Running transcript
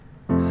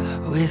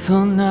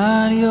Withhold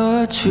not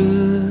your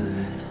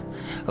truth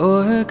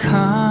or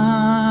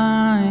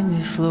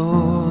kindness,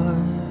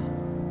 Lord.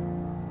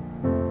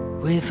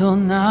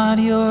 Withhold not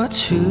your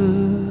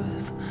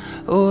truth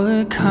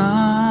or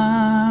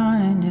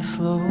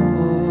kindness,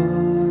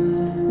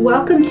 Lord.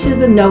 Welcome to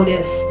The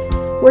Notice,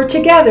 where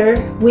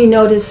together we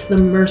notice the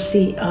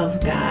mercy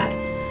of God.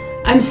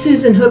 I'm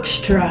Susan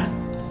Hoekstra,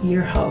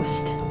 your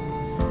host.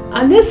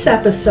 On this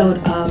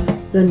episode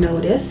of The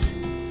Notice,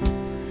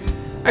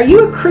 are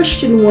you a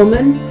Christian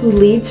woman who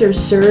leads or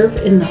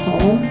serves in the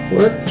home,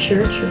 work,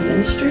 church, or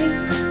ministry?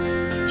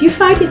 Do you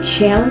find it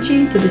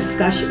challenging to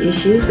discuss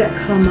issues that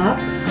come up,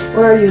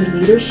 or are your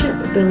leadership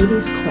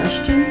abilities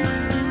questioned?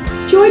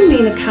 Join me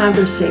in a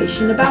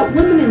conversation about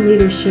women in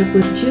leadership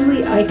with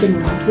Julie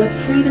Eickenroth with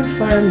Freedom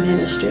Farm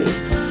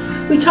Ministries.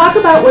 We talk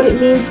about what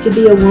it means to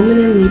be a woman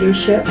in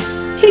leadership,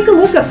 take a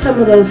look at some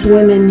of those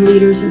women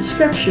leaders in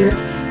Scripture,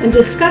 and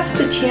discuss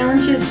the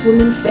challenges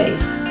women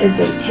face as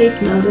they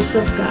take notice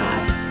of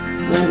God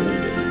when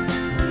leading.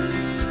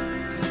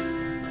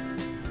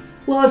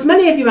 Well, as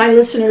many of you, my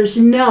listeners,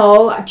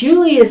 know,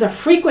 Julie is a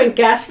frequent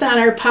guest on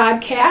our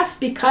podcast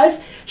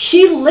because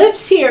she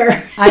lives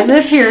here. I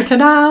live here,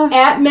 ta-da!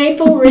 At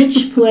Maple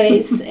Ridge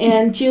Place.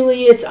 And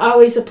Julie, it's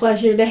always a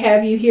pleasure to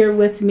have you here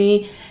with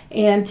me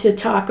and to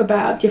talk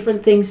about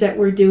different things that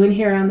we're doing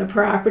here on the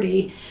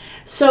property.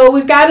 So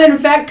we've got an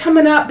event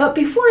coming up, but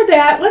before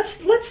that,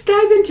 let's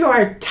dive into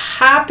our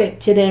topic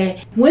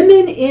today.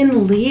 Women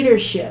in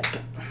leadership.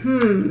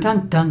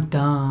 Dun, dun,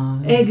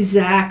 dun.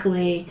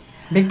 Exactly.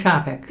 Big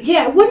topic.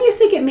 Yeah, what do you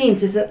think it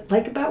means? Is it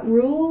like about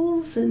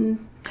rules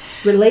and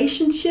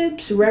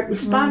relationships,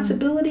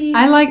 responsibilities?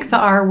 I like the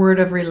R word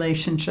of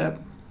relationship.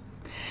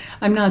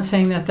 I'm not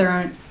saying that there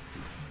aren't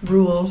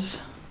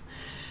rules,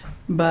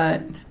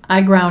 but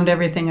I ground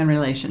everything in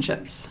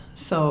relationships.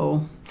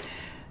 So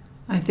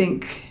I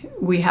think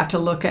we have to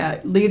look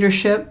at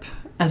leadership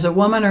as a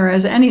woman or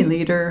as any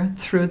leader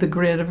through the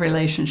grid of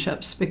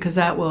relationships, because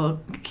that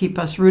will keep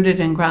us rooted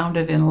and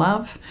grounded in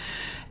love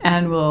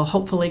and will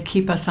hopefully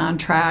keep us on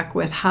track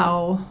with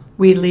how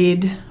we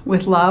lead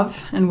with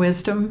love and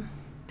wisdom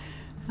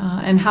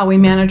and how we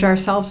manage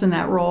ourselves in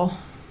that role.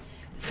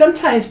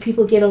 Sometimes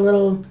people get a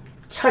little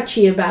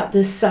touchy about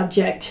this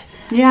subject.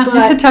 Yeah,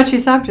 it's a touchy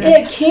subject.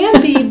 It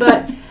can be,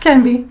 but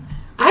can be.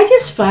 I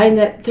just find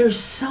that there's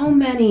so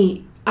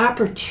many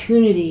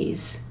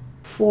opportunities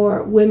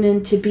for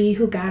women to be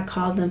who God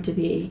called them to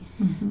be.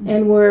 Mm-hmm.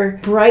 And we're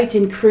bright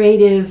and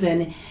creative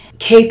and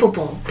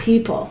capable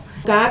people.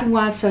 God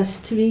wants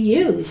us to be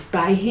used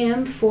by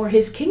Him for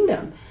His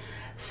kingdom.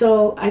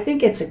 So I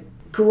think it's a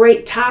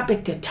great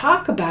topic to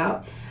talk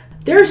about.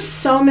 There's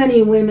so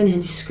many women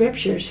in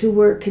scriptures who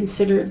were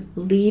considered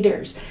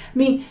leaders. I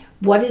mean,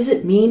 what does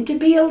it mean to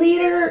be a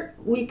leader?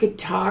 We could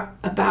talk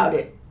about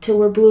it till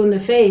we're blue in the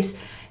face.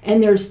 And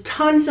there's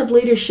tons of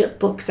leadership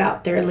books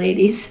out there,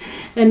 ladies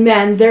and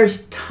men.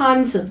 There's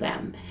tons of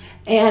them.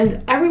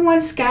 And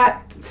everyone's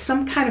got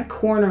some kind of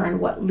corner on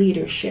what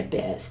leadership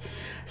is.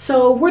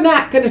 So we're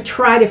not going to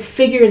try to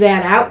figure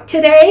that out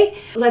today.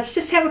 Let's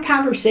just have a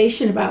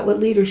conversation about what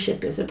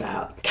leadership is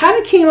about.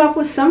 Kind of came up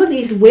with some of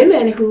these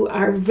women who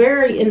are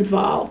very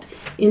involved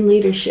in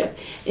leadership.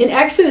 In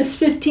Exodus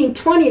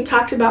 15:20, it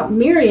talks about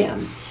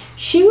Miriam.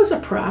 She was a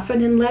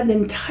prophet and led the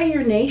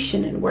entire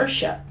nation in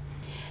worship.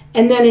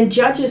 And then in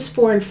Judges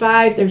 4 and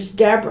 5, there's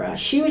Deborah.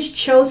 She was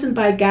chosen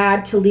by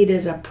God to lead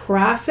as a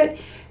prophet,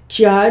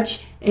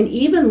 judge, and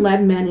even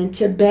led men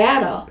into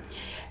battle.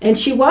 And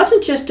she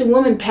wasn't just a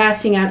woman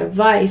passing out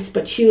advice,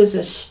 but she was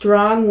a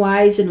strong,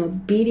 wise, and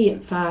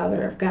obedient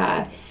follower of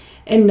God.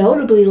 And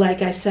notably,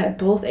 like I said,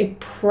 both a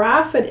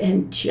prophet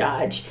and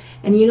judge.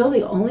 And you know,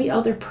 the only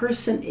other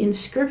person in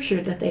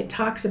Scripture that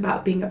talks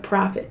about being a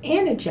prophet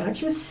and a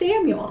judge was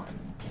Samuel.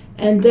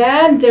 And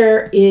then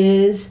there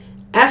is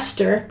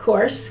Esther, of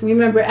course.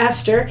 Remember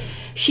Esther.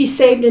 She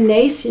saved a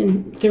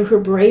nation through her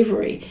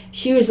bravery.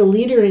 She was a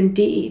leader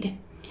indeed.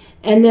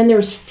 And then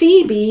there's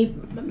Phoebe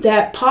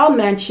that Paul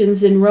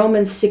mentions in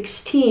Romans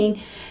 16.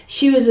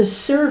 She was a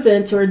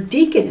servant or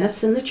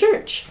deaconess in the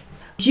church.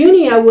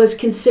 Junia was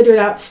considered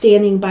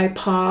outstanding by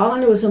Paul,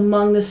 and it was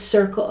among the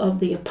circle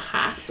of the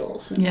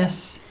apostles.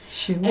 Yes,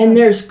 she was. And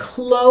there's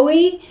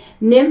Chloe,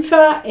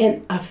 Nympha,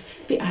 and I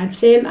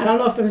don't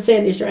know if I'm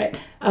saying this right,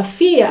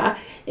 Aphia,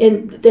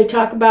 and they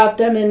talk about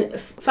them in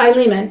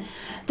Philemon.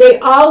 They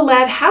all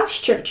led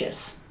house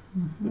churches.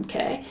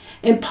 Okay,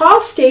 and Paul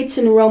states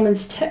in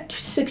Romans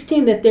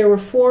 16 that there were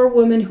 4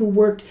 women who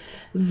worked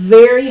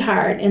very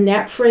hard, and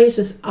that phrase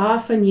was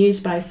often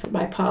used by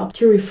Paul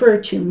to refer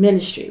to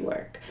ministry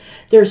work.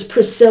 There's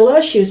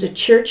Priscilla, she was a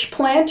church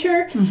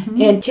planter,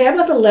 and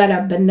Tabitha led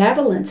a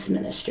benevolence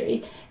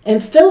ministry,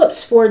 and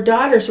Philip's 4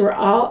 daughters were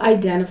all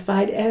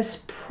identified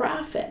as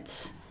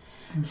prophets.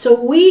 So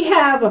we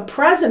have a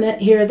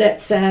president here that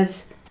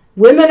says,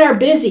 women are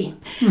busy,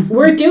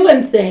 we're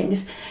doing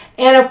things.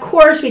 And of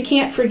course, we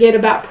can't forget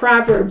about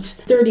Proverbs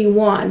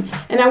 31.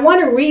 And I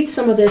want to read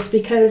some of this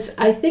because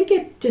I think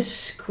it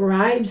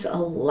describes a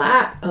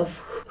lot of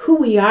who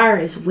we are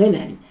as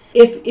women.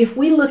 If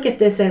we look at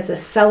this as a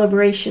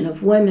celebration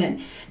of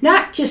women,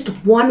 not just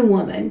one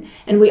woman,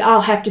 and we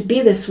all have to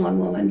be this one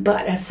woman,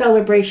 but a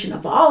celebration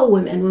of all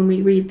women when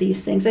we read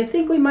these things, I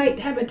think we might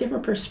have a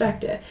different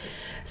perspective.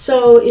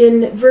 So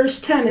in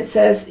verse 10 it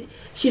says,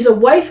 she's a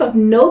wife of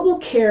noble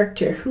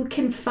character who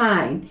can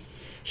find.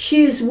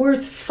 She is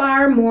worth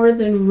far more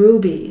than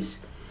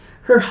rubies.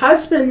 Her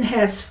husband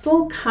has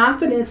full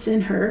confidence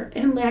in her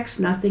and lacks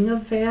nothing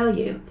of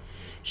value.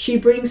 She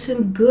brings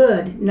him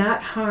good,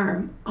 not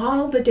harm,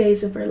 all the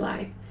days of her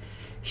life.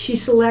 She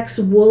selects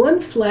wool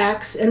and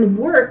flax and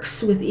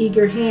works with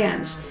eager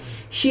hands.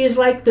 She is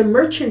like the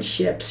merchant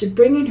ships,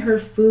 bringing her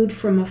food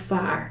from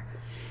afar.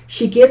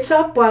 She gets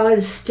up while it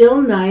is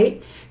still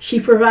night. She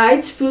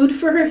provides food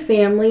for her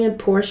family and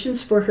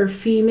portions for her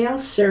female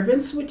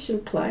servants, which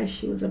implies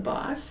she was a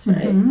boss,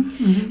 right?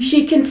 Mm-hmm.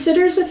 She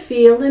considers a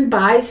field and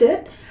buys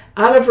it.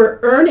 Out of her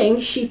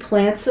earnings, she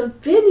plants a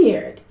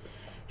vineyard.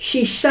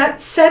 She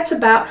sets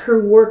about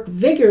her work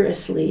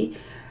vigorously.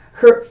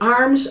 Her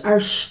arms are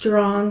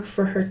strong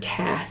for her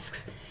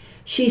tasks.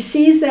 She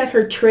sees that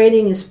her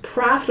trading is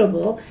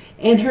profitable,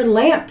 and her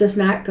lamp does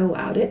not go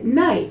out at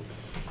night.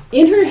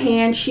 In her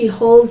hand she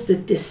holds the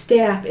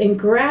distaff and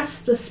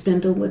grasps the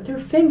spindle with her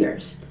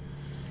fingers.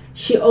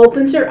 She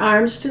opens her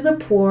arms to the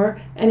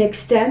poor and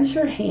extends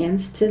her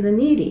hands to the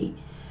needy.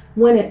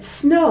 When it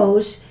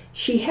snows,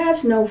 she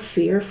has no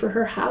fear for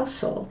her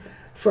household,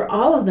 for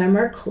all of them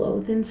are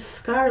clothed in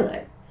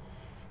scarlet.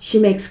 She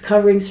makes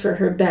coverings for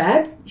her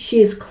bed. She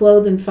is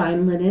clothed in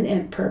fine linen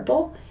and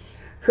purple.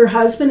 Her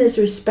husband is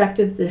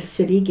respected at the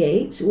city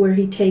gates, where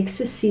he takes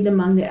his seat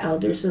among the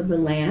elders of the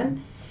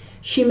land.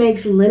 She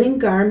makes linen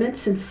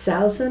garments and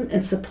sells them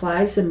and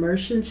supplies the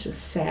merchants with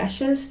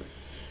sashes.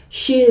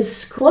 She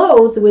is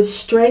clothed with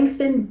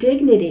strength and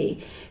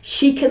dignity.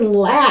 She can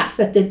laugh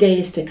at the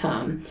days to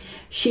come.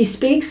 She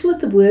speaks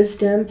with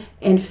wisdom,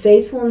 and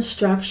faithful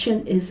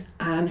instruction is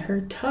on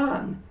her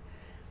tongue.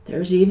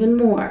 There's even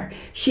more.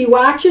 She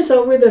watches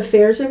over the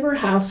affairs of her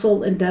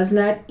household and does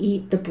not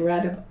eat the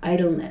bread of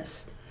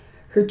idleness.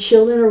 Her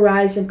children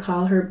arise and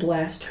call her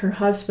blessed, her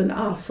husband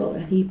also,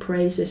 and he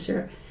praises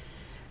her.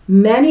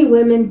 Many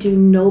women do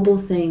noble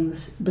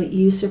things, but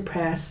you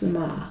surpass them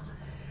all.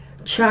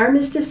 Charm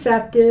is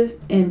deceptive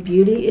and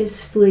beauty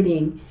is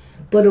fleeting,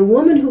 but a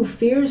woman who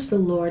fears the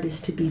Lord is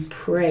to be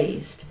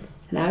praised.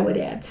 And I would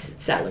add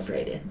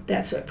celebrated.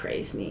 That's what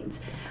praise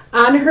means.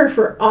 Honor her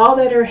for all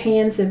that her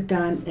hands have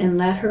done, and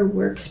let her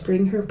works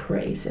bring her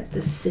praise at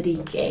the city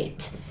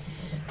gate.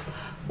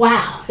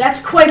 Wow,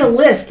 that's quite a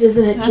list,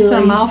 isn't it, Julie?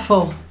 That's a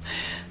mouthful.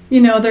 You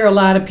know, there are a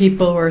lot of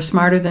people who are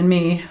smarter than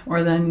me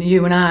or than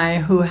you and I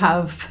who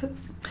have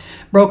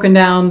broken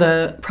down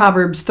the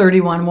Proverbs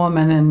 31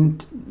 woman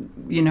and,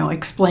 you know,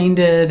 explained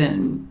it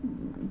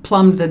and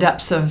plumbed the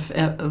depths of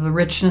the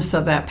richness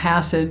of that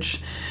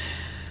passage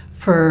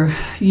for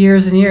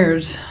years and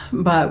years.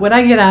 But what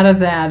I get out of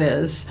that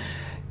is,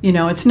 you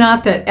know, it's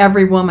not that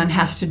every woman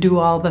has to do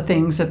all the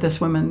things that this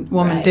woman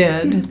right.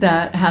 did,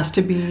 that has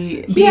to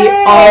be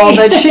all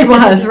that she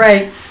was,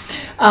 right?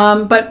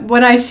 But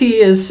what I see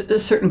is a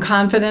certain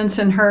confidence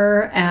in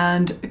her,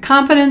 and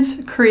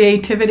confidence,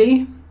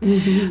 creativity,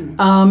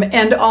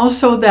 and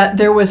also that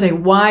there was a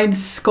wide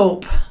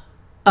scope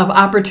of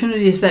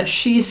opportunities that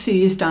she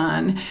seized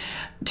on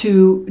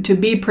to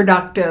be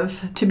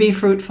productive, to be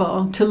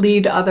fruitful, to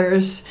lead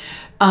others.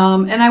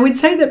 And I would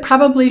say that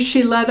probably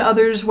she led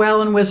others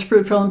well and was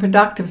fruitful and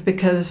productive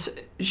because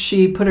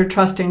she put her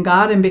trust in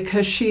God, and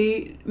because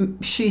she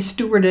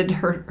stewarded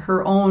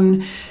her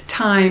own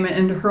time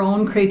and her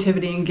own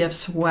creativity and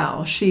gifts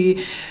well.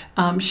 She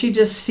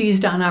just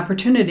seized on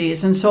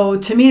opportunities. And so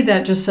to me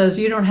that just says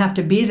you don't have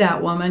to be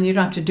that woman, you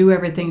don't have to do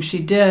everything she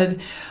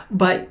did,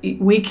 but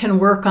we can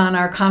work on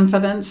our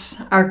confidence,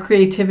 our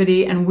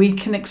creativity, and we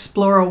can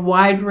explore a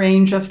wide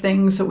range of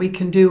things that we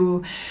can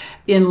do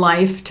in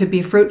life to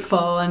be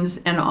fruitful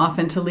and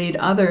often to lead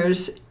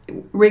others,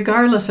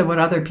 regardless of what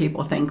other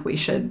people think we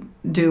should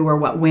do or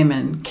what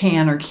women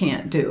can or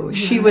can't do. Right.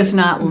 She was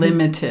not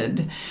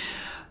limited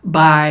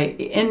by,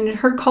 and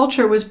her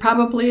culture was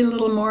probably a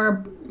little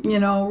more, you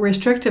know,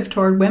 restrictive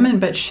toward women,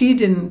 but she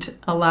didn't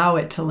allow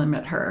it to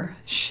limit her.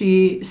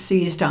 She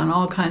seized on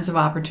all kinds of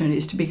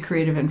opportunities to be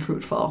creative and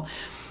fruitful.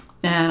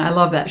 And I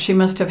love that. She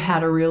must have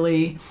had a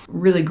really,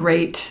 really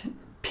great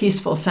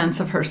peaceful sense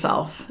of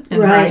herself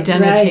and her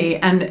identity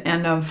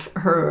and of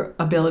her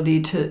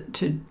ability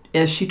to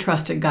as she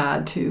trusted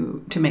God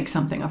to make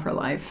something of her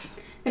life.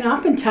 And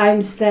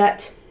oftentimes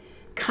that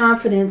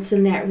confidence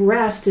and that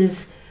rest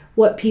is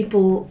what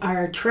people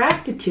are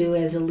attracted to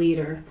as a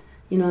leader.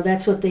 You know,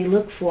 that's what they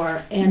look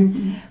for.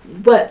 And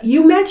but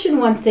you mentioned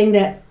one thing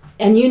that,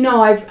 and you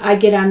know, I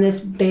get on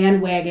this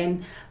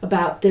bandwagon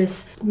about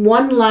this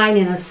one line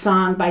in a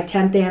song by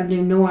 10th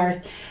Avenue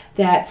North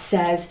that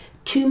says,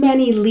 "Too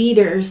many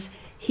leaders,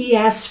 he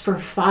asks for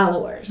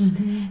followers."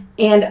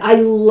 And I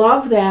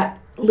love that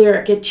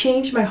lyric. It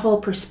changed my whole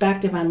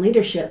perspective on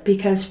leadership,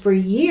 because for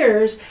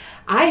years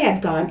I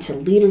had gone to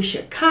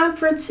leadership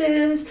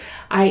conferences.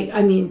 I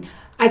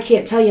I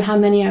can't tell you how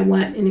many I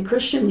went into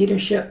Christian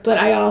leadership, but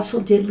I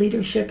also did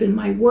leadership in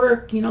my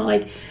work,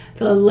 like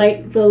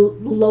the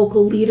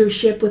local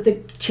leadership with the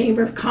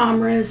Chamber of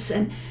Commerce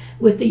and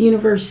with the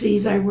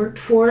universities I worked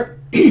for.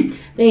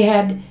 They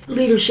had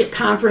leadership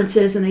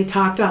conferences and they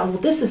talked all, well,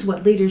 this is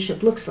what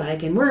leadership looks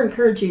like, and we're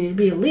encouraging you to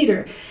be a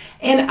leader.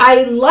 And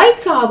I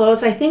liked all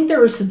those. I think there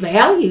was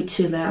value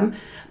to them,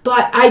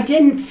 but I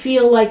didn't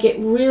feel like it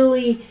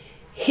really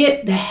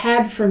hit the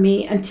head for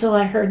me until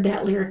I heard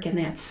that lyric in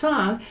that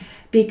song,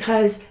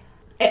 because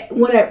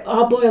when it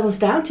all boils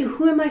down to,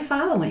 who am I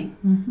following?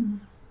 Mm-hmm.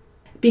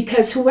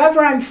 Because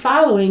whoever I'm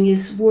following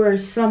is where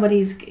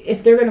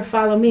if they're going to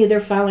follow me, they're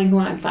following who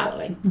I'm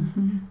following.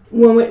 Mm-hmm.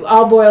 When it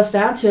all boils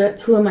down to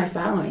it, who am I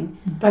following?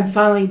 Mm-hmm. If I'm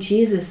following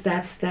Jesus,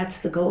 that's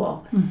the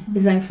goal, mm-hmm.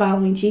 is I'm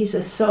following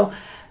Jesus. So,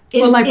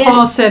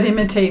 Paul said,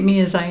 imitate me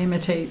as I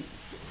imitate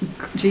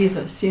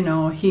Jesus. He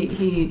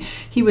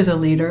was a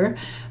leader,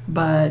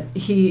 but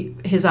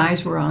his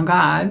eyes were on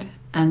God,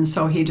 and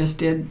so he just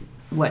did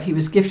what he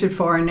was gifted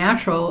for and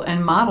natural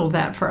and modeled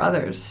that for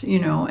others,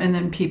 and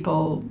then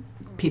people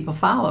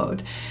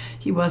followed.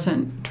 He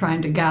wasn't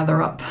trying to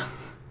gather up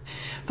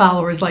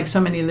followers like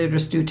so many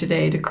leaders do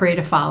today to create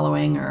a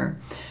following, or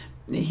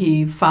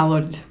he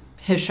followed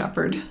his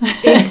shepherd.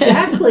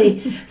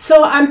 Exactly.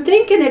 So I'm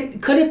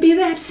thinking, could it be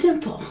that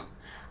simple?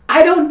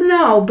 I don't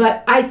know,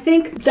 but I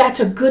think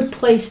that's a good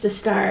place to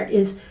start,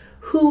 is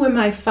who am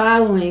I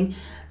following?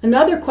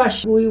 Another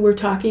question we were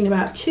talking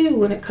about too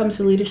when it comes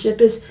to leadership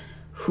is,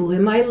 who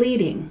am I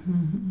leading?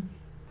 Mm-hmm.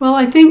 Well,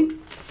 I think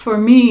for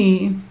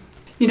me,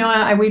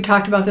 we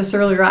talked about this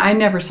earlier. I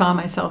never saw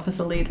myself as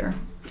a leader.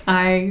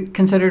 I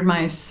considered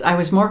I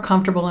was more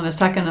comfortable in a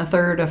second, a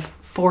third, a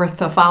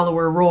fourth, a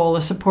follower role,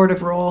 a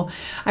supportive role.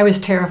 I was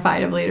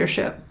terrified of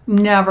leadership.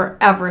 Never,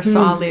 ever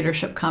saw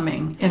leadership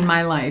coming in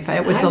my life.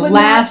 It was the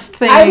last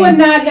thing. I would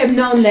not have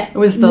known that. It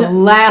was the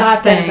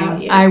last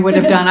thing I would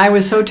have done. I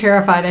was so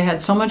terrified. I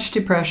had so much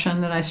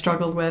depression that I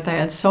struggled with. I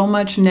had so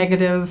much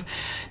negative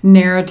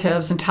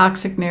narratives and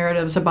toxic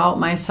narratives about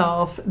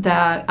myself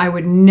that I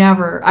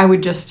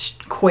would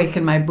just quake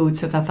in my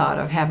boots at the thought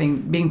of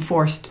being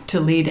forced to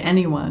lead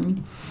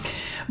anyone.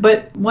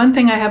 But one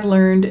thing I have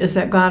learned is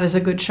that God is a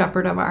good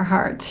shepherd of our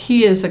hearts.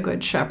 He is a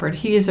good shepherd.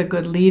 He is a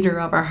good leader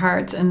of our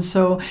hearts. And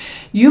so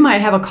you might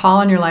have a call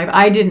in your life.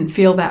 I didn't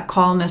feel that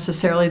call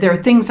necessarily. There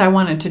are things I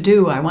wanted to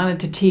do. I wanted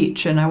to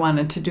teach and I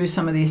wanted to do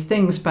some of these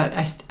things, but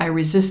I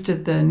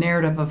resisted the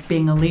narrative of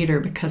being a leader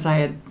because I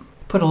had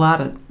put a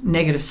lot of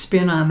negative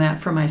spin on that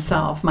for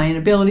myself. My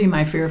inability,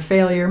 my fear of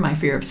failure, my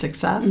fear of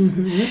success,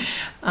 mm-hmm.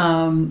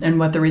 And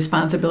what the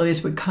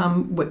responsibilities would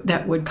come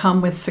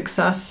with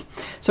success.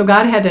 So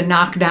God had to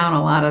knock down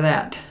a lot of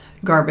that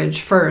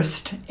garbage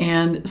first.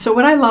 And so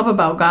what I love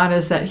about God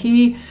is that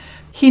He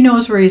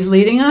knows where He's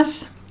leading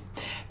us.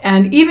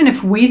 And even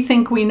if we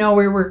think we know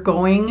where we're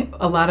going,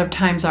 a lot of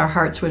times our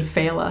hearts would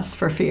fail us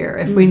for fear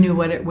if we knew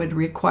what it would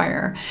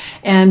require.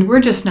 And we're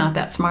just not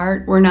that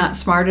smart. We're not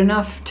smart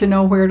enough to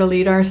know where to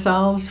lead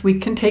ourselves. We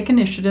can take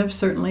initiative,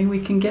 certainly. We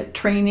can get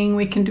training.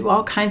 We can do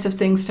all kinds of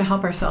things to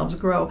help ourselves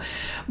grow.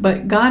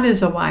 But God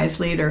is a wise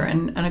leader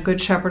and a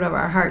good shepherd of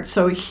our hearts.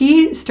 So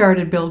He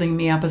started building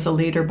me up as a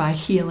leader by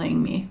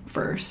healing me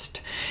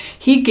first.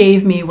 He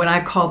gave me what I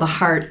call the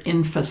heart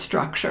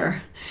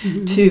infrastructure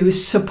to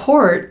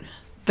support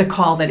the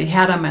call that He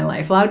had on my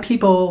life. A lot of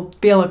people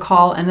feel a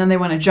call and then they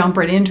want to jump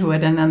right into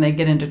it and then they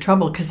get into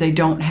trouble because they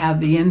don't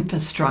have the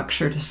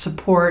infrastructure to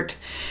support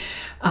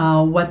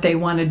what they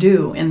want to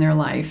do in their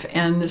life.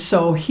 And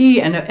so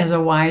as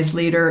a wise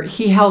leader,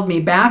 He held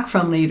me back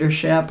from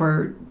leadership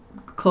or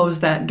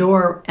closed that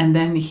door, and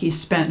then He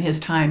spent His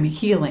time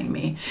healing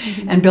me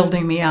and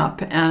building me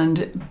up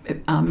and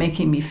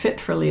making me fit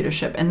for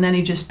leadership. And then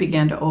He just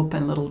began to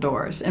open little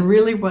doors. And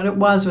really what it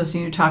was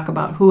when you talk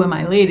about who am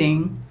I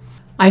leading,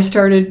 I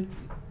started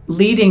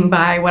leading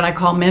by what I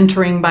call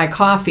mentoring by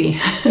coffee.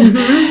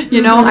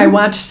 I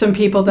watched some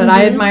people that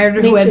I admired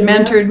who had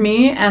mentored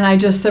me, and I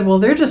just said, well,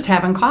 they're just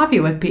having coffee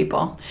with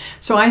people.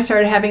 So I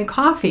started having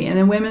coffee, and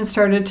then women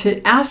started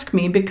to ask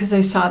me because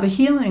they saw the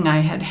healing I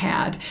had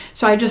had.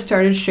 So I just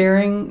started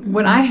sharing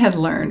what I had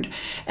learned,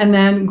 and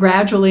then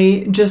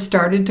gradually just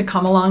started to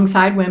come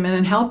alongside women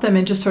and help them,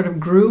 and just sort of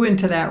grew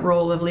into that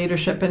role of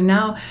leadership. And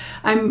now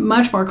I'm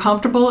much more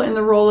comfortable in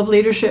the role of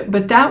leadership,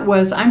 but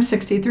I'm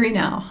 63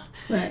 now.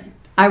 Right.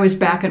 I was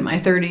back in my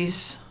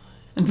 30s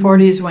and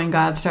 40s when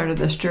God started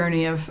this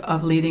journey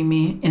of leading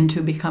me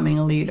into becoming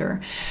a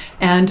leader.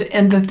 And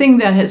the thing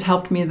that has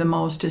helped me the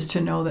most is to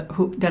know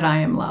that I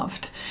am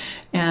loved.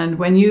 And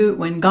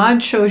when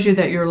God shows you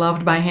that you're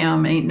loved by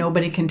Him, ain't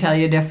nobody can tell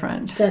you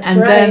different. That's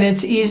and right. then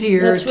it's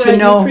easier That's to right.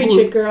 know You preach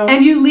it, girl.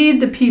 And you lead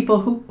the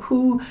people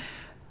who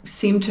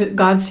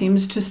God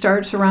seems to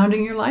start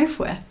surrounding your life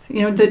with.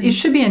 That it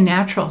should be a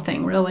natural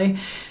thing, really.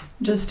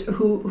 Just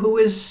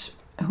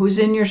who's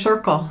in your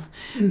circle,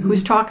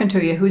 who's talking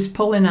to you, who's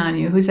pulling on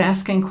you, who's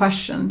asking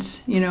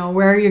questions,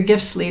 where are your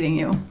gifts leading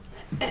you?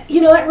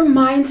 That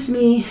reminds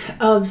me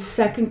of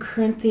 2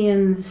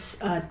 Corinthians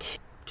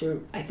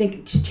I think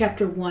it's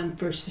chapter 1,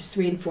 verses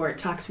 3 and 4. It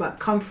talks about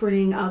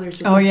comforting others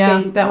with Oh the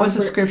yeah, same that was a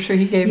comfort scripture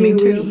he gave me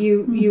too.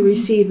 You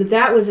receive. But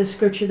that was a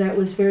scripture that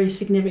was very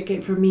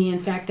significant for me. In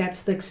fact,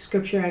 that's the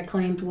scripture I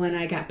claimed when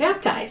I got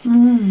baptized.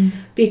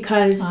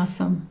 Because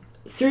Awesome.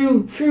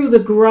 through the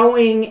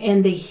growing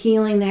and the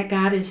healing that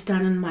God has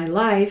done in my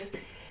life,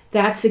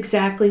 that's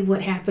exactly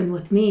what happened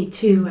with me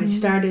too. I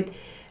started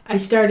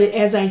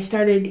as I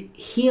started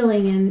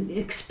healing and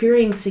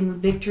experiencing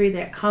victory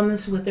that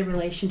comes with a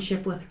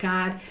relationship with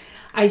God.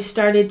 I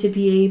started to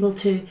be able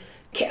to,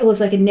 it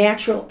was like a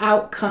natural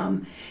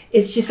outcome.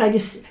 It's just,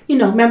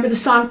 remember the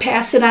song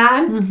Pass It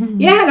On?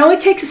 Yeah, it only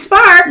takes a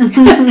spark.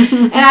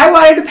 And I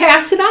wanted to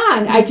pass it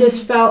on. I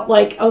just felt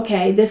like,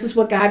 okay, this is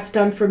what God's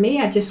done for me.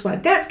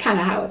 That's kind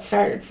of how it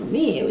started for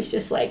me. It was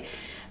just like,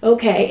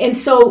 okay. And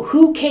so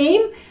who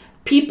came?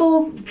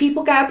 People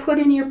God put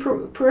in your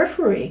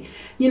periphery.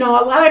 A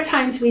lot of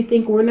times we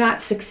think we're not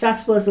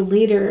successful as a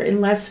leader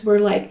unless we're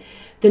like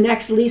the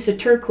next Lisa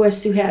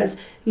Turquist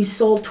who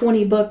sold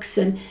 20 books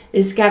and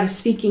has got a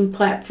speaking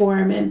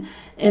platform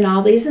and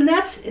all these. And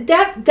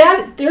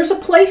that there's a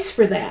place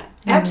for that.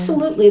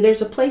 Absolutely,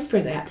 there's a place for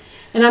that.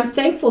 And I'm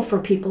thankful for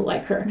people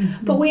like her.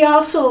 But we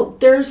also,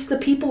 there's the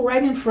people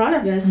right in front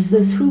of us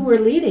is who we're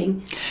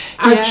leading.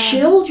 Our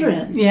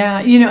children.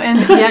 Yeah,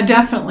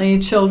 definitely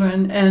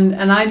children.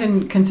 And I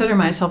didn't consider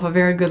myself a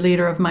very good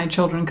leader of my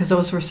children because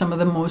those were some of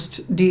the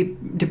most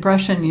deep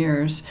depression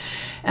years.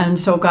 And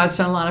so God's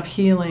done a lot of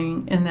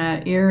healing in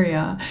that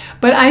area.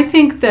 But I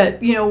think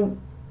that,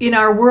 in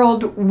our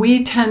world,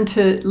 we tend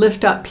to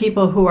lift up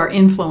people who are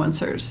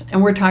influencers.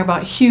 And we're talking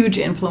about huge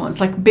influence,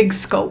 like big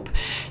scope,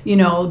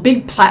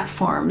 big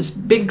platforms,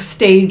 big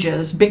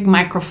stages, big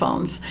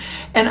microphones.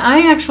 And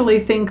I actually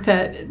think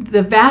that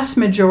the vast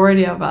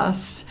majority of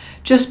us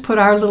just put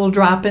our little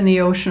drop in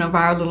the ocean of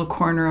our little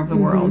corner of the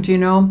world, I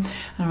don't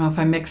know if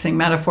I'm mixing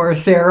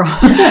metaphors there or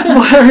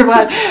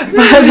what.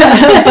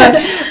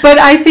 But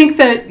I think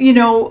that,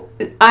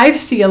 I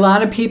see a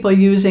lot of people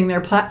using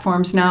their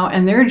platforms now,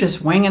 and they're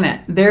just winging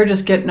it. They're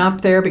just getting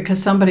up there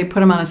because somebody put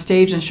them on a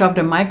stage and shoved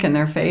a mic in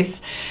their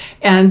face,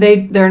 and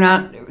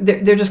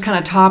they're just kind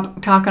of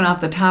talking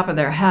off the top of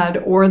their head,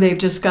 or they've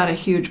just got a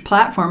huge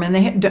platform and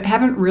they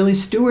haven't really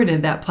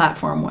stewarded that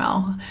platform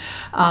well.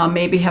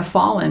 Maybe have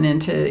fallen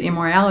into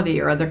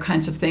immorality or other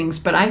kinds of things.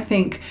 But I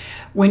think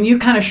when you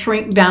kind of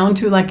shrink down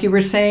to, like you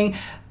were saying,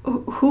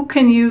 who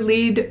can you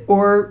lead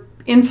or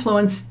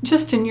influence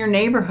just in your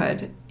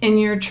neighborhood, in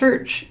your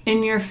church,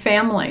 in your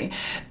family?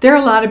 There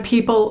are a lot of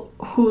people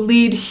who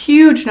lead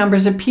huge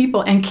numbers of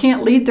people and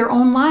can't lead their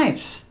own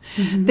lives.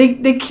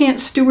 They can't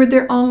steward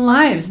their own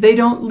lives. They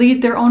don't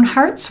lead their own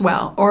hearts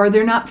well, or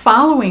they're not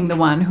following the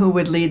one who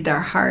would lead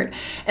their heart.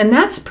 And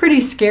that's pretty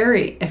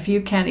scary if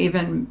you can't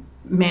even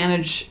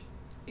manage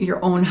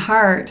your own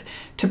heart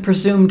to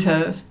presume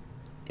to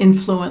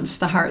influence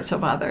the hearts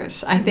of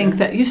others. I think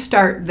that you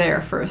start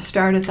there first.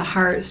 Start at the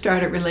heart,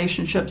 start at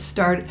relationships,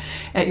 start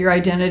at your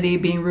identity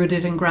being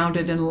rooted and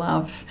grounded in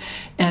love,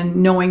 and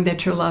knowing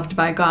that you're loved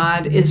by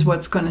God is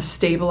what's going to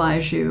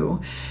stabilize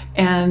you,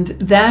 and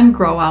then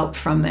grow out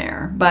from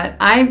there. But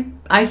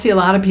I see a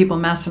lot of people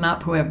messing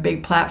up who have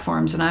big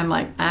platforms, and I'm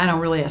like, I don't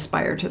really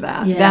aspire to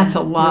that. That's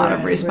a lot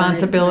of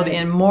responsibility,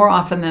 and more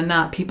often than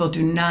not, people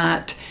do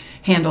not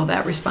handle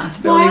that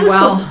responsibility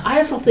well. I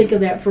also think of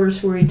that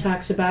verse where he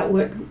talks about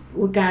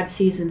what God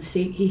sees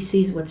he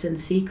sees what's in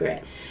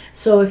secret.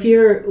 So if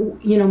you're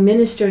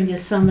ministering to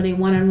somebody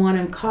one-on-one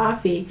in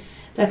coffee,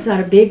 that's not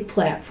a big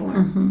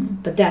platform,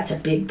 but that's a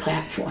big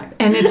platform.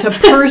 And it's a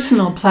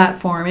personal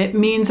platform. It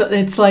means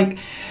it's like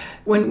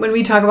when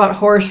we talk about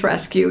horse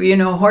rescue,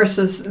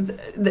 horses,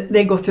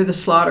 they go through the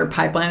slaughter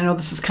pipeline. I know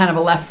this is kind of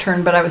a left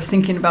turn, but I was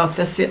thinking about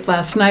this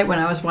last night when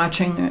I was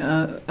watching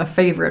a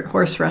favorite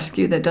horse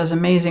rescue that does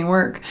amazing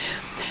work.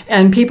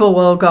 And people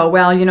will go,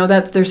 well,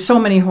 that there's so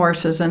many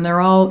horses and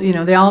they're all,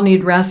 they all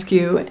need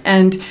rescue.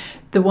 And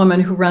the woman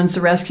who runs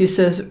the rescue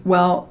says,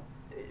 well,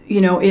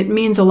 it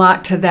means a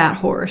lot to that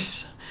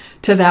horse.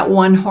 To that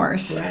one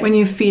horse. Right. When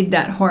you feed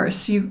that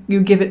horse, you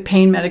give it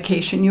pain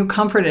medication, you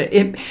comfort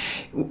it.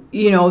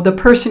 The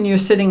person you're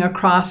sitting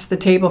across the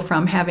table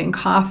from having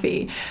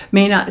coffee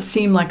may not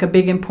seem like a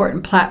big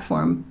important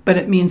platform, but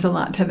it means a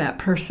lot to that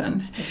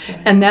person. That's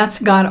right. And that's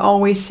God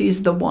always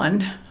sees the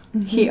one.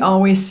 He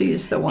always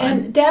sees the one.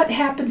 And that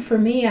happened for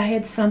me. I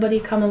had somebody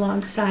come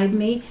alongside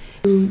me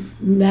who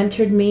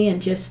mentored me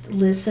and just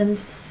listened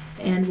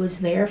and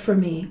was there for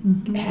me.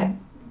 Had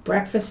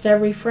breakfast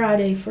every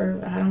Friday for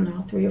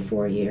 3 or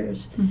 4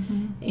 years,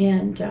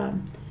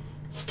 and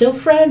still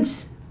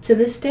friends to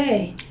this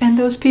day. And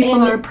those people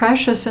are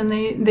precious, and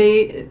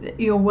they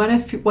what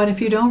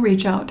if you don't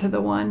reach out to the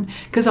one,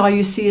 because all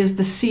you see is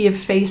the sea of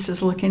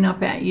faces looking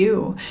up at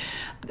you.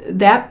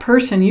 That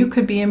person, you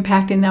could be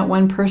impacting that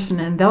one person,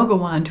 and they'll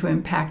go on to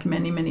impact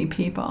many, many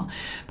people.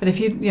 But if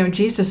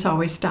Jesus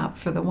always stopped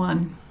for the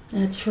one.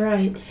 That's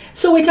right.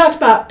 So we talked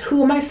about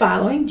who am I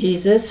following?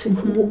 Jesus.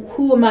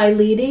 Who am I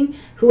leading?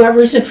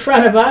 Whoever's in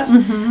front of us.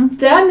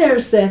 Then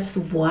there's this,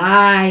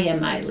 why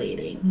am I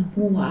leading?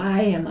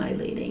 Why am I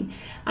leading?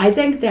 I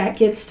think that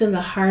gets to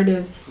the heart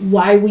of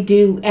why we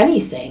do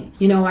anything.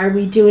 Are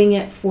we doing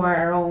it for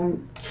our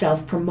own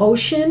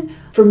self-promotion?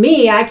 For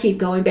me, I keep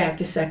going back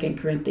to 2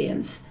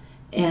 Corinthians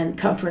and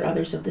comfort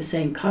others of the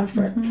same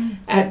comfort.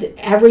 At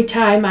every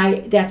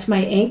time that's my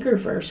anchor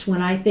verse.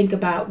 When I think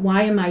about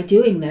why am I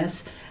doing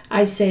this,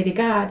 I say to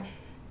God,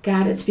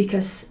 it's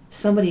because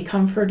somebody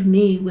comforted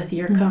me with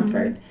your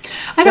comfort.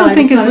 I don't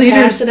think as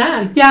leaders, pass it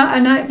on.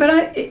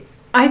 Yeah,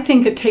 I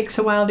think it takes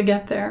a while to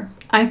get there.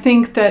 I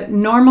think that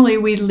normally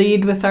we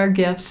lead with our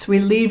gifts. We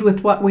lead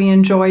with what we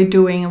enjoy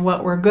doing and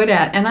what we're good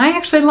at. And I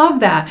actually love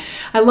that.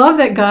 I love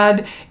that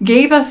God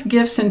gave us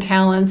gifts and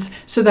talents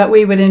so that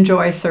we would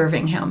enjoy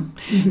serving Him.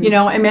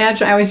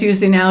 Imagine, I always use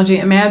the analogy,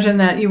 imagine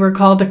that you were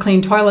called to clean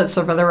toilets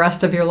for the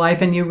rest of your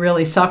life and you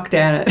really sucked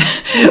at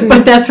it.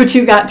 But that's what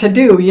you got to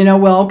do.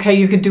 Okay,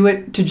 you could do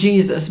it to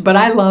Jesus. But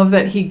I love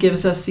that He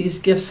gives us these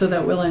gifts so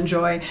that we'll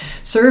enjoy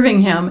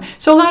serving Him.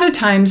 So a lot of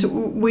times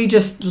we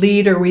just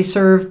lead or we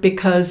serve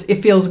because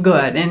it feels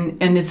good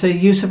and it's a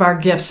use of our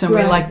gifts and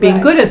we like being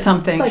good at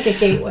something. It's like a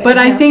gateway. But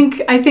I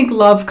think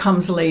love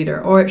comes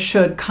later, or it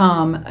should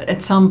come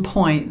at some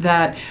point,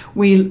 that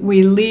we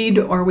lead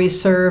or we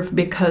serve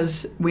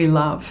because we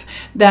love.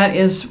 That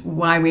is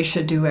why we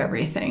should do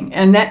everything.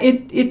 And that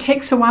it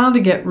takes a while to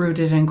get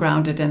rooted and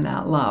grounded in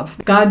that love.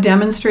 God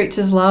demonstrates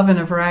His love in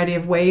a variety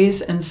of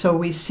ways, and so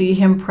we see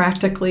Him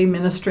practically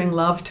ministering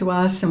love to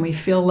us and we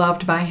feel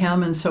loved by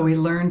Him, and so we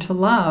learn to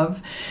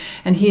love.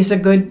 And He's a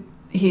good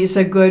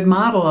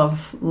model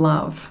of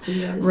love,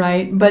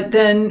 right? But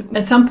then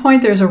at some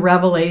point there's a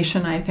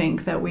revelation, I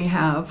think, that we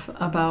have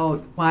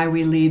about why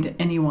we lead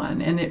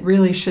anyone, and it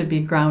really should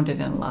be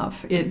grounded in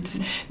love. It's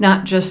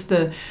not just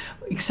the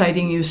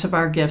exciting use of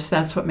our gifts,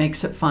 that's what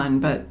makes it fun,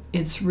 but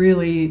it's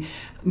really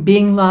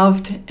being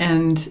loved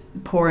and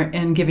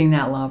giving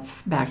that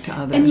love back to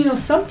others. And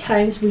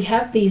sometimes we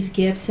have these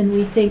gifts and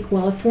we think,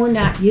 well, if we're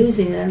not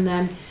using them,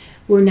 then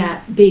we're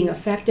not being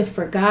effective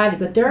for God.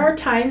 But there are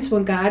times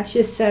when God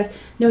just says,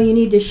 no, you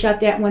need to shut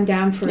that one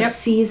down for a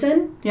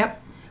season.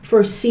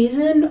 For a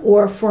season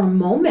or for a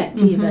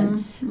moment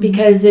even.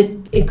 Because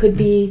it could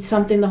be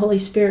something the Holy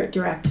Spirit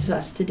directs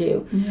us to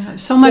do. Yeah.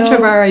 So much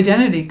of our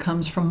identity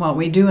comes from what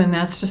we do, and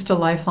that's just a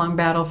lifelong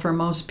battle for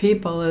most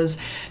people, is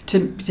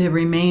to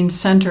remain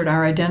centered.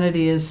 Our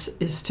identity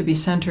is to be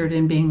centered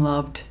in being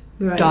loved.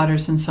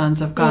 Daughters and sons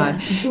of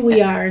God. Who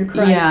we are in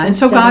Christ. Yeah, and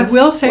so God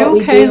will say,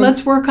 okay,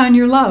 let's work on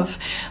your love.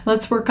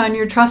 Let's work on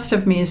your trust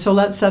of me. So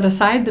let's set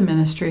aside the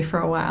ministry for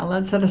a while.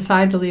 Let's set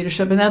aside the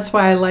leadership. And that's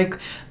why I like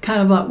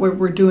kind of what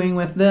we're doing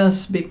with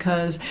this,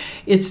 because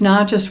it's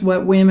not just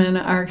what women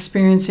are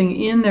experiencing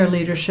in their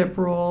leadership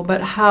role, but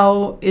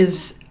how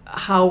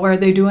are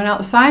they doing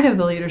outside of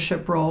the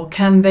leadership role?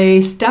 Can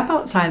they step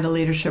outside the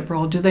leadership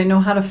role? Do they know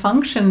how to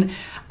function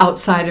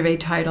outside of a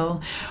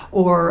title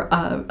or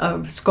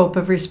a scope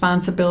of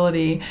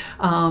responsibility?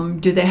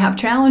 Do they have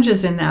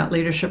challenges in that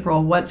leadership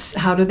role?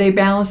 How do they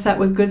balance that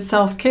with good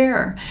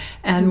self-care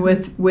and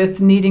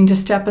with needing to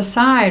step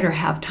aside or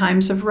have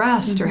times of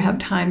rest or have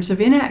times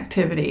of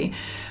inactivity?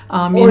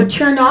 Or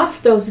turn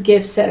off those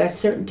gifts at a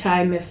certain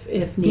time if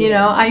needed.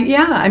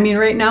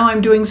 Right now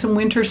I'm doing some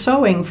winter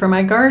sowing for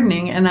my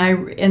gardening,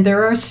 and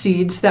there are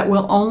seeds that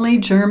will only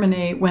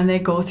germinate when they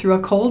go through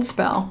a cold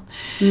spell.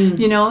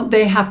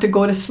 They have to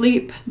go to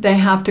sleep. They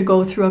have to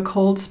go through a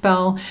cold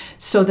spell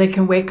so they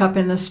can wake up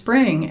in the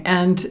spring.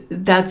 And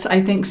that's,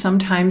 I think,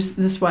 sometimes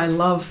this is why I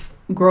love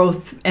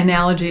growth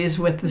analogies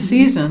with the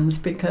seasons,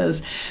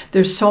 because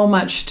there's so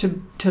much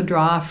to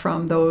draw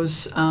from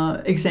those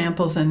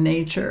examples in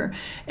nature,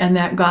 and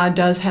that God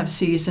does have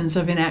seasons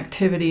of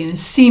inactivity and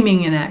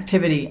seeming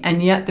inactivity,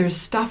 and yet there's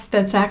stuff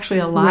that's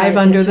actually alive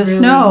under the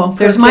snow.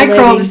 There's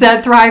microbes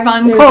that thrive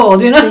on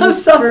cold,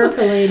 so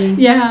percolating.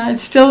 Yeah,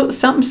 it's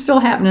something's still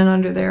happening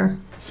under there.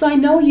 So I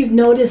know you've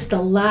noticed a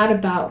lot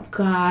about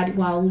God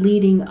while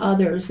leading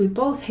others. We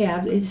both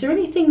have. Is there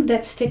anything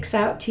that sticks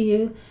out to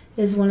you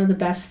as one of the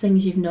best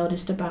things you've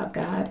noticed about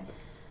God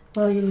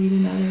while you're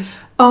leading others?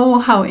 Oh,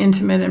 how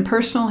intimate and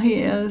personal He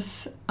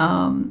is.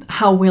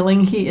 How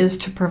willing He is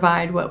to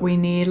provide what we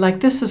need. Like,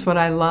 this is what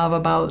I love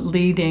about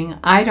leading.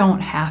 I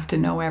don't have to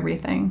know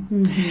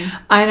everything.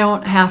 I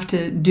don't have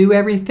to do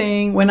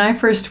everything. When I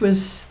first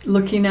was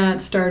looking at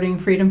starting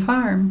Freedom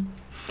Farm,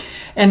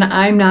 and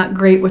I'm not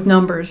great with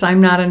numbers.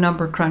 I'm not a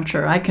number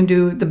cruncher. I can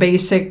do the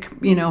basic,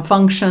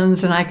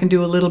 functions, and I can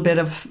do a little bit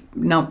of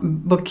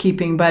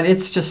bookkeeping, but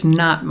it's just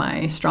not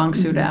my strong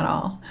suit at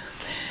all.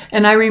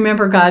 And I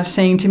remember God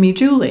saying to me,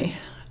 Julie,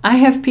 I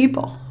have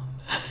people.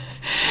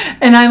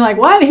 And I'm like,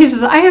 what? He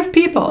says, I have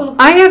people.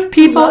 I have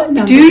people.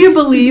 Do you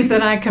believe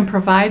that I can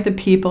provide the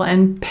people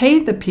and pay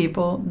the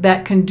people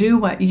that can do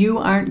what you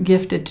aren't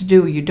gifted to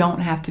do? You don't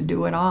have to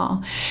do it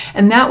all.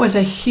 And that was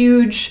a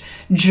huge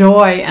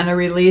joy and a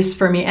release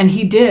for me. And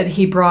He did.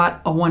 He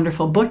brought a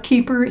wonderful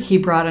bookkeeper. He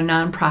brought a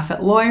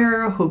nonprofit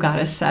lawyer who got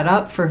us set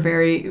up for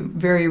very,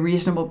 very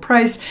reasonable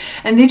price.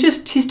 And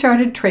he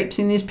started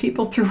traipsing these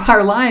people through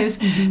our lives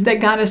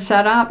that got us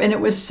set up. And it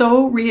was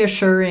so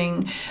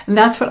reassuring. And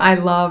that's what I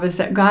love, is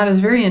that God is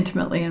very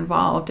intimately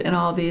involved in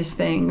all these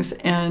things,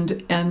 and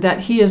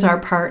that He is our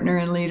partner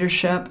in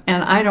leadership.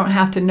 And I don't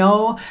have to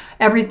know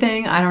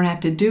everything. I don't have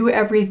to do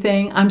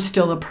everything. I'm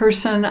still a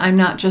person. I'm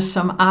not just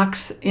some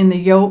ox in the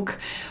yoke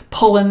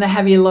pulling the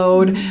heavy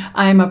load.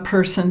 I'm a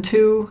person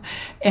too.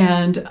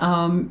 And,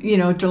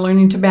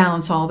 learning to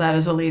balance all that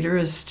as a leader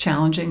is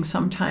challenging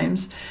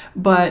sometimes.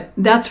 But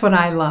that's what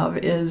I love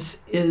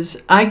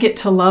is I get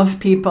to love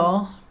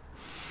people,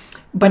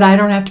 but I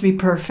don't have to be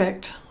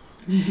perfect.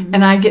 Mm-hmm.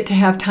 And I get to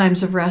have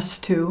times of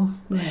rest too.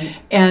 Right.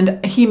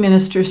 And He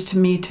ministers to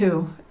me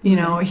too.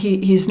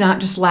 He's not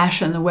just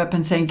lashing the whip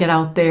and saying, get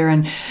out there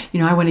and,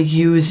 I want to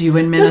use you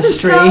in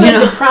ministry. Doesn't sound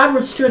like the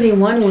Proverbs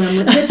 31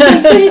 woman. Did you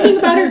say anything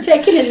about her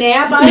taking a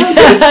nap? I don't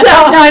think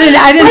so. No,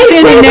 I didn't see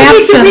any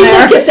naps in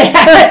there. Look at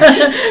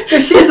that.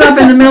 Because she's up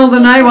in the middle of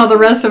the night while the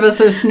rest of us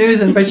are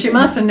snoozing. But she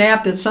must have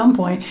napped at some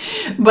point.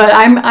 But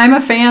I'm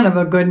a fan of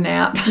a good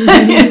nap.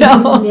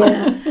 Yeah.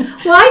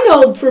 Well, I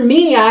know for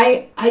me,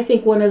 I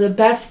think one of the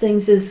best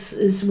things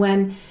is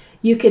when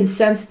you can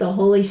sense the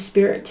Holy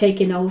Spirit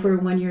taking over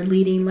when you're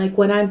leading. Like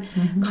when I'm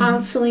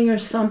counseling or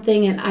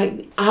something, and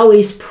I'm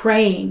always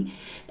praying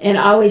and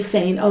always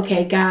saying,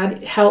 okay,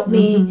 God, help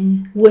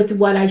me with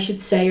what I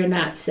should say or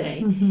not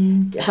say.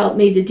 Help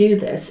me to do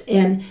this.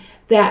 And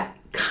that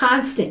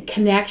constant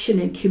connection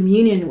and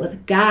communion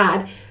with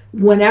God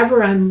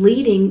whenever I'm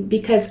leading,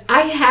 because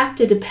I have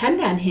to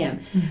depend on Him.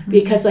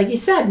 Because like you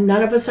said,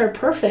 none of us are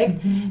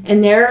perfect.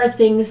 And there are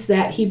things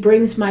that He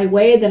brings my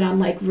way that I'm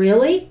like,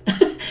 really?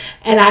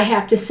 And I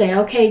have to say,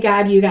 okay,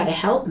 God, you got to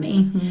help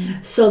me.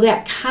 So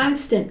that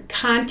constant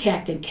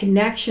contact and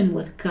connection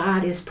with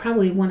God is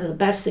probably one of the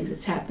best things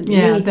that's happened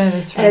to me that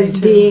is as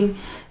too.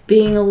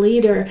 being a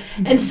leader.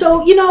 And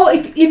so,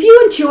 if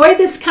you enjoy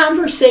this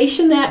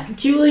conversation that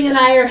Julie and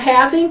I are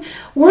having,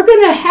 we're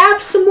going to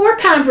have some more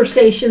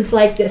conversations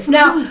like this.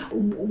 Now,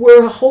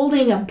 we're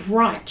holding a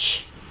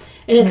brunch.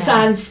 And it's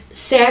on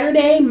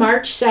Saturday,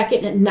 March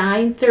 2nd at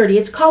 9:30.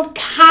 It's called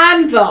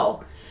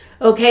Convo.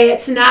 Okay,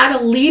 it's not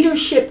a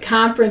leadership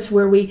conference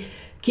where we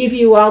give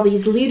you all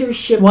these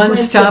leadership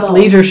one-stop principles.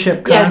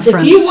 leadership conference. Yes,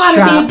 if you want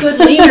to be a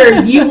good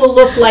leader, you will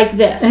look like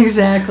this.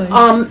 Exactly.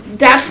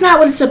 That's not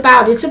what it's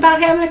about. It's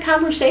about having a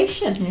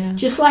conversation,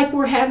 just like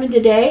we're having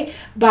today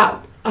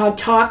about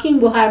talking.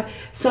 We'll have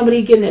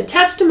somebody giving a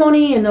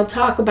testimony, and they'll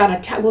talk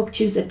about we'll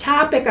choose a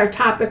topic. Our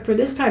topic for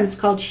this time is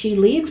called She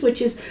Leads,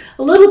 which is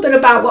a little bit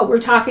about what we're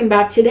talking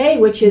about today,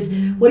 which is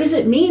what does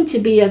it mean to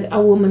be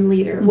a woman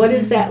leader? What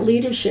is that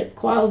leadership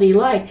quality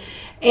like?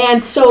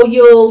 And so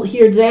you'll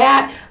hear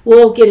that.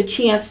 We'll get a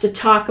chance to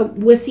talk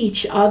with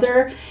each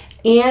other.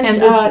 And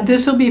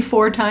this will be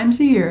 4 times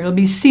a year. It'll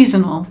be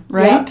seasonal,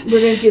 right? Yeah, we're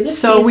going to do this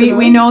So seasonally.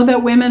 we know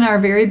that women are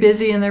very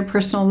busy in their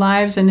personal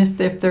lives, and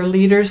if they're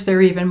leaders,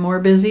 they're even more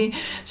busy.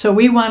 So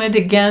we wanted,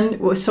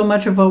 again, so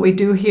much of what we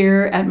do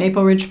here at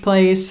Maple Ridge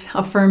Place,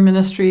 Affirm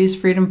Ministries,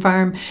 Freedom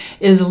Farm,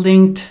 is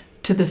linked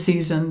to the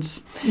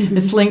seasons.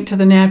 It's linked to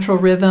the natural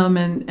rhythm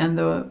and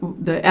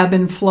the ebb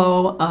and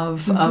flow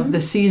of the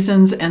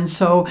seasons. And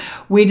so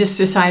we just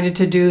decided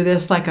to do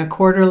this like a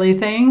quarterly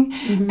thing.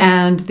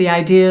 And the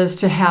idea is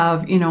to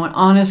have, an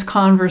honest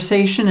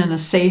conversation and a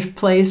safe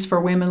place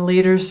for women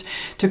leaders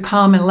to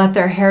come and let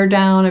their hair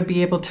down and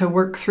be able to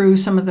work through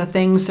some of the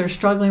things they're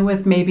struggling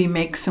with, maybe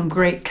make some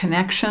great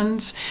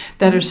connections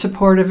that are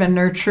supportive and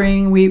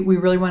nurturing. We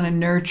really want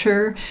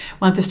to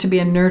want this to be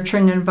a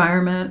nurturing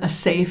environment, a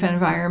safe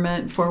environment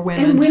for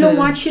women. And we don't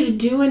want you to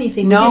do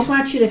anything. We just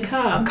want you to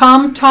come.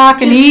 Come,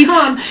 talk, and eat,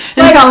 and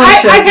like,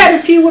 fellowship. I've had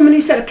a few women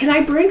who said, can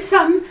I bring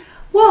something?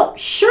 Well,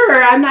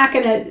 sure, I'm not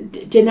going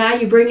to deny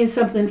you bringing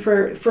something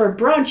for a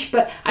brunch,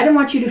 but I don't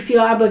want you to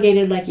feel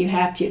obligated like you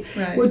have to.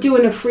 Right. We're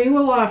doing a free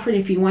will offering.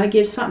 If you want to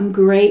give something,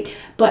 great.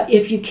 But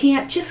if you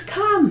can't, just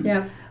come.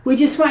 Yep. We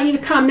just want you to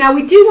come. Now,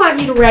 we do want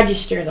you to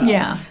register, though.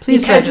 Yeah,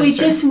 please because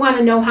register. We just want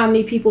to know how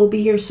many people will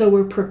be here so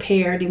we're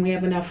prepared and we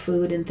have enough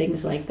food and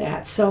things like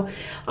that. So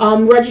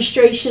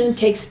registration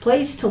takes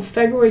place till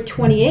February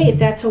 28th.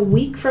 That's a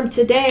week from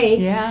today.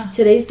 Yeah.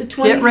 Today's the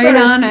 21st. Get right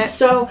on it.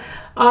 So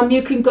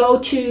you can go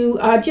to,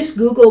 just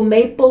Google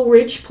Maple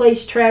Ridge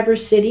Place,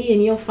 Traverse City,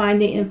 and you'll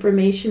find the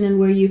information and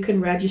where you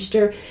can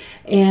register.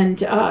 And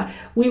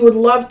we would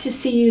love to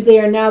see you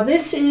there. Now,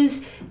 this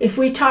is, if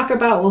we talk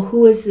about, well,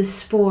 who is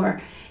this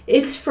for?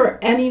 It's for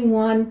any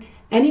woman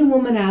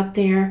out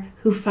there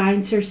who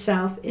finds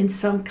herself in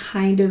some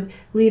kind of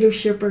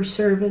leadership or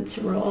servant's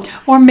role.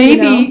 Or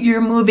maybe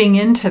you're moving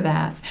into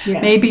that.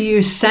 Yes. Maybe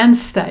you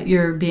sense that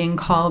you're being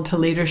called to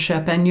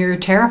leadership and you're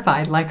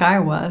terrified like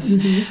I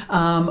was.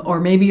 Or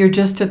maybe you're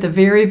just at the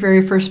very,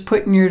 very first,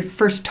 putting your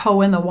first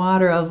toe in the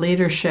water of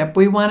leadership.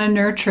 We want to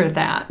nurture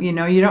that. You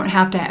don't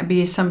have to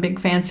be some big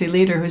fancy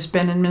leader who's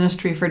been in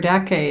ministry for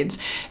decades.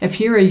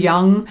 If you're a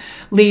young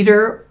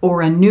leader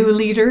or a new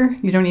leader,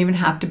 you don't even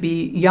have to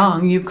be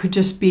young. You could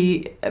just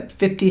be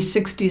 50,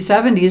 60s,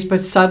 70s,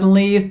 but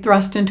suddenly you're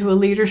thrust into a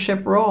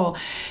leadership role.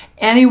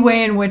 Any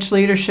way in which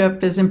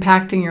leadership is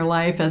impacting your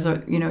life as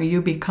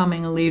you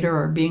becoming a leader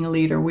or being a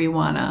leader, we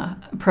want to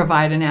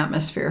provide an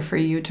atmosphere for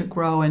you to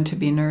grow and to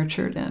be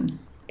nurtured in.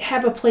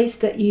 have a place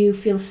that you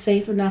feel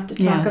safe enough to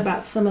talk Yes.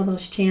 about some of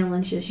those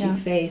challenges you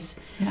face.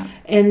 Yeah.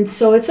 And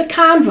so it's a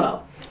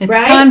convo. It's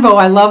right? Convo.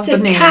 I love It's the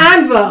name. a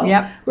convo.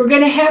 Yep. We're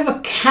going to have a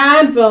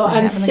convo on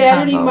having a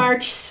Saturday, convo.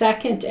 March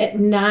 2nd at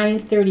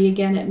 9:30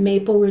 again at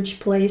Maple Ridge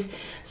Place.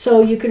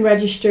 So you can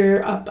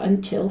register up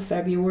until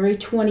February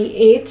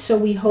 28th. So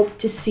we hope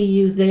to see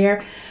you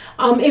there.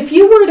 If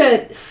you were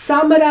to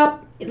sum it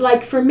up,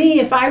 like for me,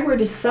 if I were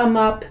to sum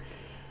up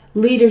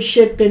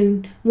leadership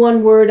in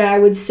one word, I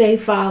would say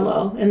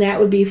follow. And that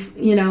would be,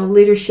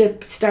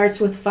 leadership starts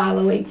with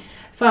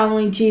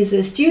following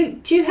Jesus. Do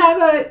you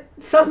have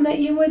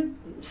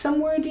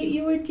some word that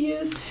you would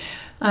use?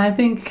 I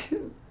think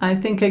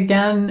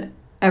again,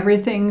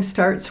 everything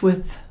starts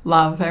with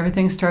love.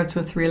 Everything starts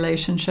with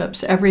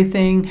relationships.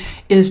 Everything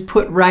is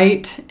put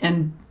right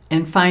and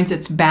finds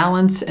its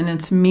balance and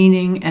its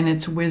meaning and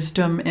its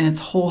wisdom and its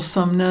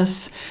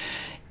wholesomeness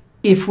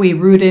if we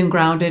root and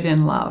ground it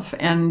in love.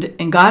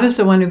 And God is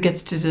the one who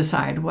gets to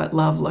decide what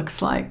love looks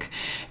like.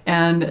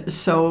 And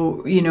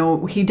so,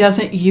 he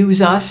doesn't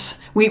use us.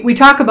 We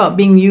talk about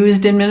being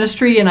used in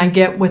ministry, and I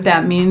get what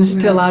that means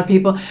to a lot of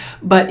people,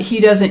 but he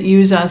doesn't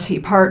use us. He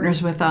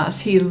partners with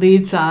us. He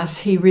leads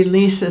us. He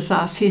releases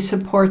us. He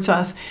supports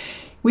us.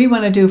 We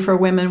want to do for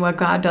women what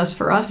God does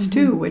for us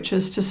too, which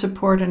is to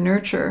support and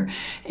nurture.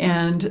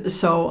 And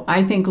so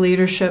I think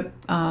leadership,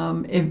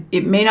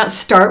 it may not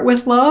start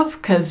with love,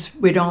 because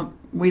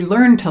we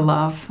learn to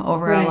love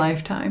over a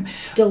lifetime.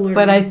 Still learning.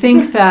 But I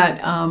think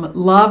that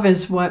love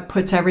is what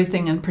puts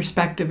everything in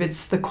perspective.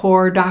 It's the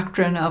core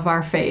doctrine of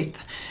our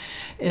faith,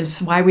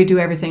 is why we do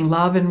everything,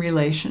 love and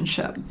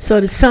relationship.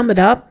 So to sum it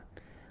up,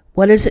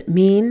 what does it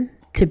mean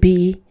to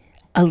be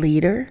a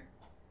leader,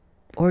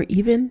 or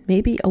even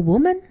maybe a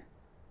woman?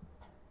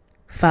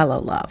 Follow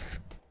love.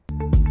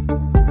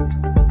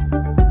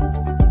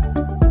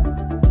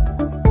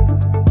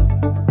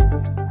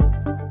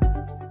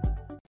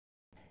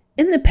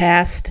 In the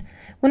past,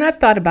 when I've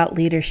thought about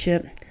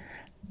leadership,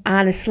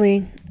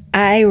 honestly,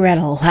 I read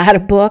a lot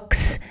of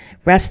books,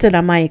 rested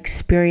on my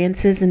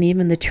experiences and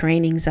even the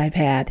trainings I've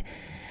had.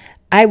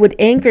 I would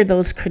anchor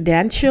those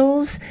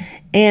credentials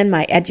and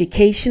my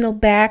educational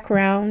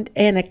background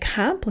and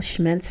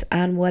accomplishments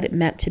on what it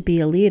meant to be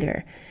a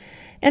leader.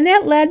 And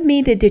that led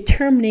me to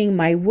determining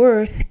my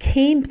worth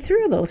came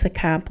through those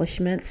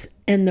accomplishments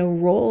and the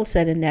roles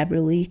that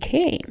inevitably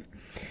came.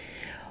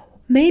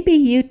 Maybe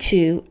you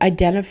too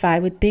identify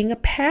with being a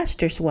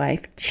pastor's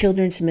wife,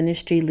 children's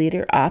ministry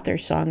leader, author,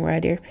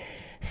 songwriter,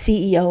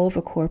 CEO of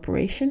a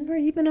corporation, or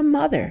even a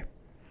mother.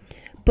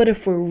 But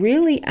if we're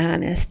really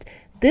honest,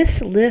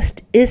 this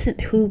list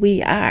isn't who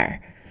we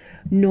are,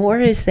 nor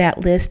is that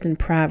list in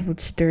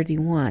Proverbs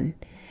 31.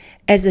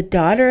 As a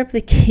daughter of the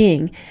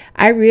King,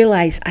 I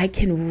realize I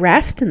can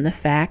rest in the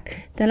fact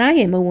that I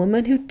am a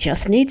woman who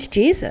just needs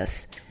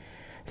Jesus.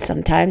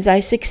 Sometimes I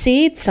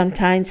succeed,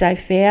 sometimes I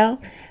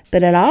fail,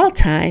 but at all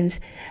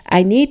times,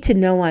 I need to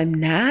know I'm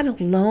not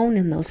alone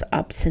in those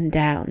ups and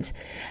downs.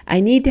 I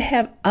need to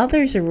have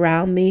others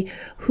around me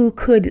who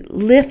could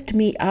lift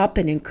me up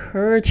and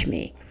encourage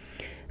me.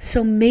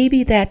 So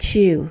maybe that's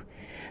you.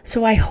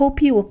 So I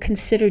hope you will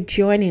consider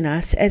joining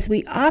us as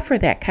we offer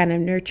that kind of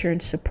nurture and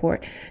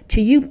support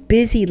to you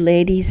busy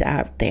ladies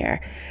out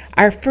there.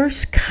 Our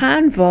first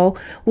convo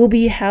will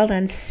be held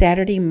on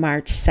Saturday,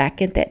 March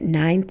 2nd at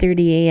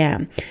 9:30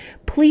 a.m.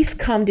 Please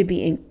come to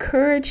be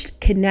encouraged,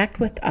 connect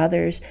with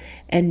others,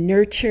 and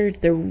nurture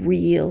the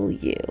real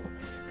you.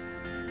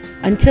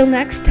 Until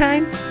next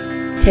time,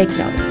 take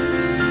notice.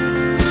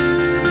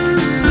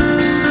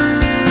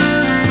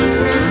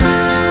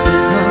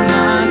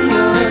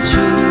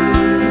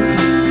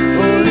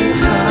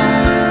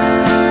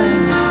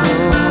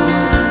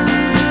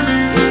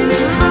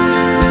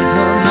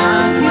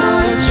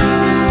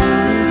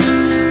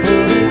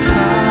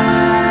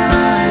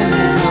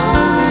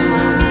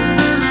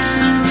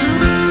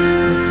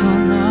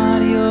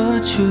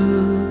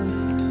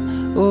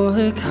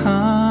 Or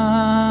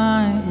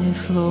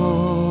kindness,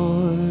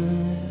 Lord.